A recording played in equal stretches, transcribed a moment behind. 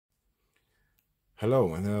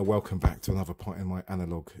Hello and welcome back to another part in my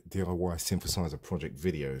analog DIY synthesizer project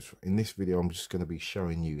videos. In this video I'm just going to be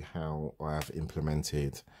showing you how I have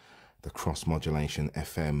implemented the cross modulation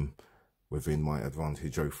FM within my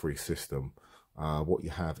Advantage 03 system. What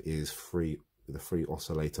you have is the three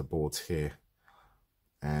oscillator boards here,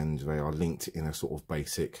 and they are linked in a sort of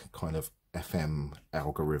basic kind of FM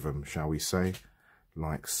algorithm, shall we say,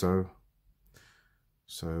 like so.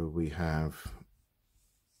 So we have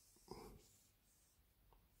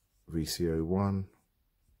VCO 1,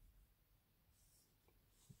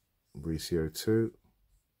 VCO 2,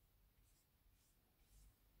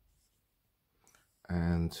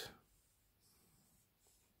 and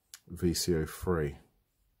VCO 3.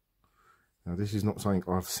 Now this is not something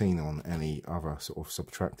I've seen on any other sort of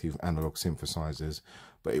subtractive analog synthesizers,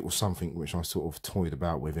 but it was something which I sort of toyed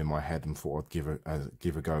about with in my head and thought I'd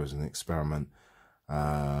give a go as an experiment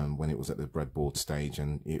when it was at the breadboard stage,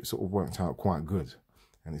 and it sort of worked out quite good.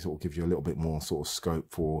 And it sort of gives you a little bit more sort of scope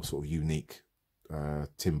for sort of unique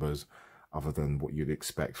timbres other than what you'd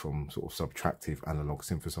expect from sort of subtractive analog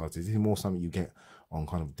synthesizers. This is more something you get on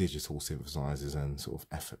kind of digital synthesizers and sort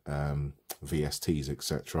of VSTs,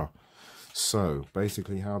 etc. So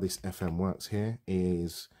basically how this FM works here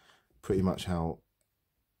is pretty much how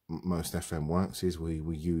most FM works. Is we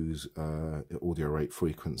use audio rate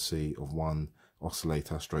frequency of one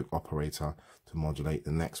oscillator stroke operator to modulate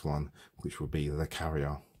the next one, which will be the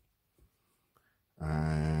carrier.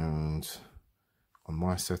 And on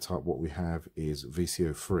my setup what we have is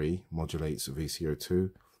VCO 3 modulates VCO 2,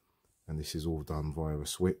 and this is all done via a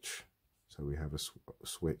switch. So we have a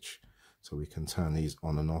switch so we can turn these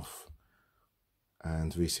on and off,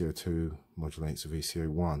 and VCO 2 modulates VCO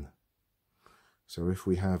 1. So if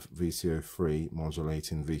we have VCO 3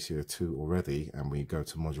 modulating VCO 2 already and we go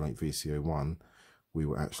to modulate VCO 1, we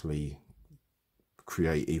will actually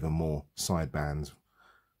create even more sidebands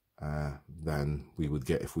than we would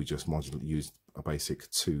get if we just used a basic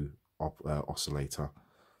oscillator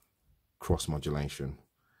cross modulation.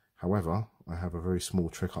 However, I have a very small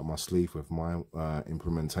trick up my sleeve with my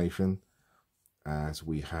implementation, as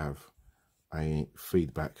we have a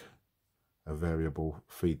variable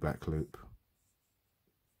feedback loop,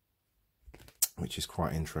 which is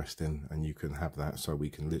quite interesting, and you can have that so we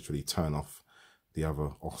can literally turn off the other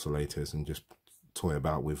oscillators and just toy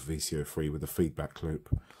about with VCO 3 with the feedback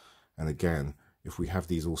loop. And again, if we have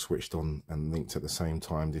these all switched on and linked at the same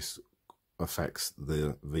time, this affects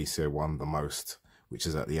the VCO 1 the most, which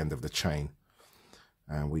is at the end of the chain.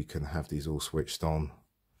 And we can have these all switched on,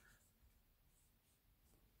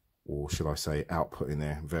 or should I say outputting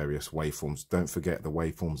their various waveforms. Don't forget the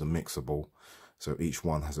waveforms are mixable, so each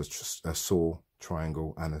one has a saw,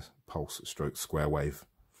 triangle and a pulse stroke square wave.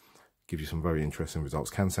 Gives you some very interesting results.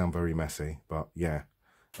 Can sound very messy, but yeah,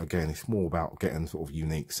 again, it's more about getting sort of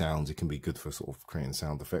unique sounds. It can be good for sort of creating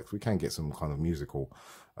sound effects. We can get some kind of musical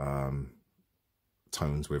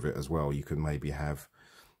tones with it as well. You can maybe have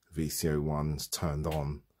VCO 1s turned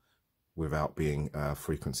on without being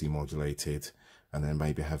frequency modulated, and then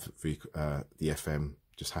maybe have the FM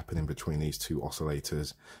just happening between these two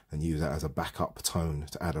oscillators and use that as a backup tone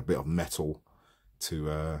to add a bit of metal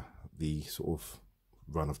to the sort of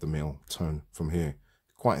run-of-the-mill tone from here.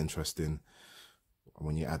 Quite interesting.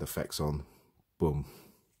 When you add effects on, boom,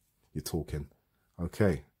 you're talking.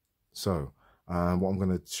 Okay, so what I'm going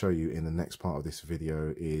to show you in the next part of this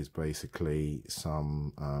video is basically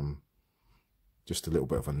some just a little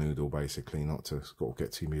bit of a noodle, basically, not to sort of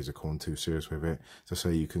get too musical and too serious with it, just so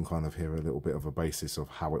you can kind of hear a little bit of a basis of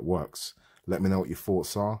how it works. Let me know what your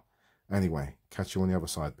thoughts are. Anyway, catch you on the other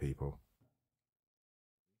side, people.